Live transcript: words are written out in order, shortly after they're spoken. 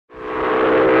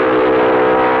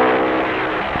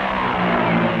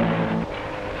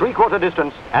shorter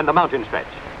distance and the mountain stretch.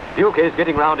 Duke is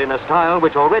getting round in a style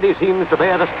which already seems to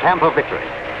bear the stamp of victory.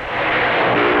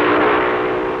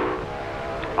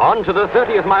 On to the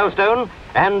 30th milestone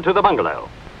and to the bungalow.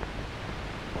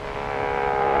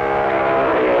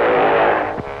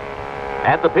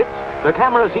 At the pits, the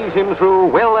camera sees him through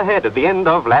well ahead at the end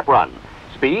of lap 1.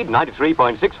 Speed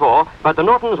 93.64, but the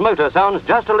Norton's motor sounds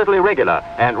just a little irregular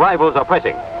and rivals are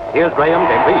pressing. Here's Graham's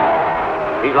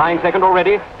MV. He's lying second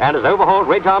already and has overhauled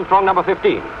Reg Armstrong number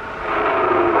 15.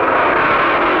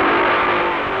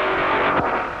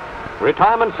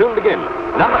 Retirement soon begin.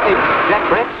 Number 8, Jack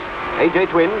Brett's AJ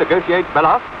Twin negotiates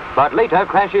Belloff, but later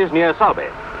crashes near Sulby.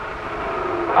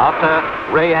 After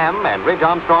Ray Am and Reg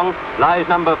Armstrong lies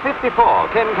number 54,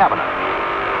 Ken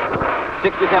Kavanagh.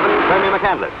 67, Tony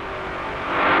McCandless.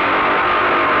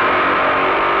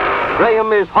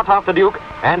 Graham is hot after Duke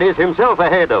and is himself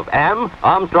ahead of Am,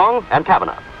 Armstrong and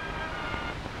Kavanagh.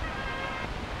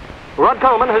 Rod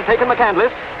Coleman has taken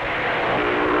McCandless,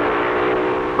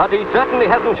 but he certainly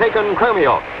hasn't shaken Cromie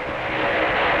off.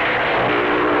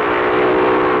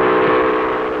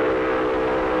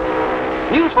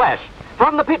 Newsflash!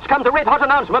 From the pits comes a red-hot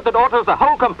announcement that alters the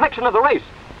whole complexion of the race.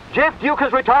 Geoff Duke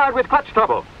has retired with clutch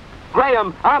trouble.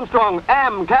 Graham, Armstrong,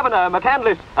 Am, Kavanagh,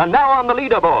 McCandless are now on the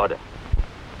leaderboard.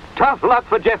 Tough luck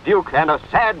for Geoff Duke and a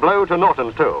sad blow to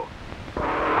Norton's too.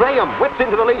 Graham whips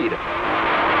into the lead.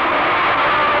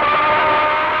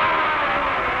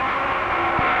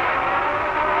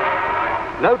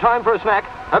 No time for a snack.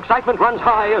 Excitement runs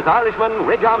high as Irishman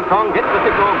Reg Armstrong gets the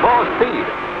signal more speed.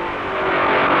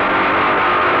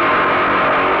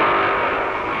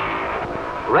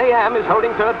 Ray Am is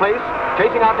holding third place.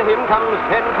 Chasing after him comes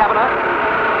Ken Kavanagh.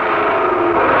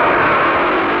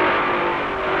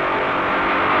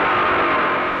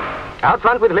 Out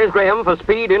front with Les Graham for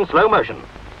speed in slow motion.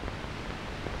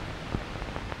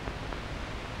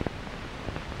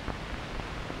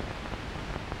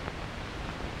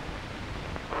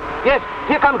 Yes,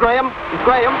 here comes Graham. It's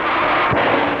Graham.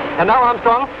 And now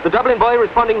Armstrong, the Dublin boy,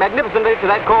 responding magnificently to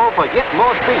that call for yet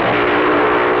more speed.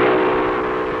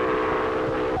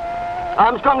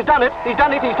 Armstrong's done it. He's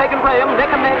done it. He's taken Graham neck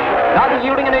and neck, neither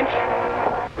yielding an inch.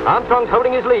 Armstrong's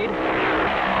holding his lead.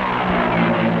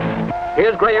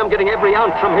 Here's Graham getting every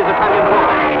ounce from his Italian boy.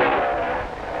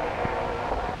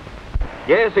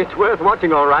 Yes, it's worth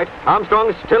watching all right.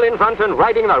 Armstrong's still in front and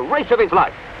riding the race of his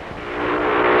life.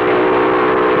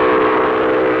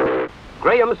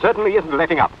 Graham certainly isn't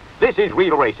letting up. This is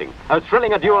real racing, as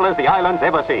thrilling a duel as the island's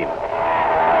ever seen.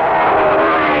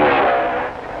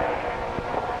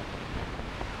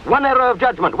 One error of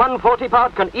judgment, 1/40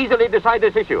 part can easily decide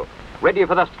this issue. Ready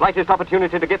for the slightest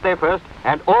opportunity to get there first,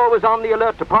 and always on the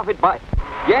alert to profit by...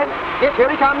 Yes, here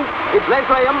he comes. It's Les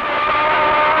Graham.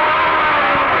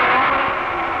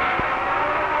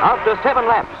 After 7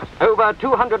 laps, over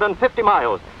 250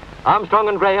 miles, Armstrong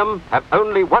and Graham have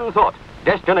only one thought: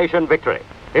 destination victory.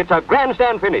 It's a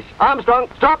grandstand finish. Armstrong,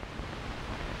 stop!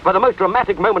 For the most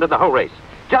dramatic moment of the whole race.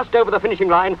 Just over the finishing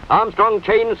line, Armstrong's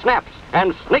chain snaps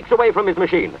and snakes away from his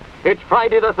machine. It's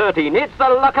Friday the 13th. It's the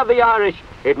luck of the Irish.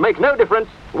 It makes no difference.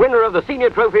 Winner of the senior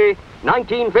trophy,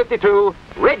 1952,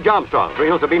 Reg Armstrong.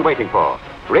 Thrills have been waiting for.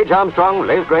 Reg Armstrong,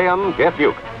 Les Graham, Geoff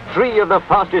Duke. 3 of the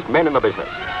fastest men in the business.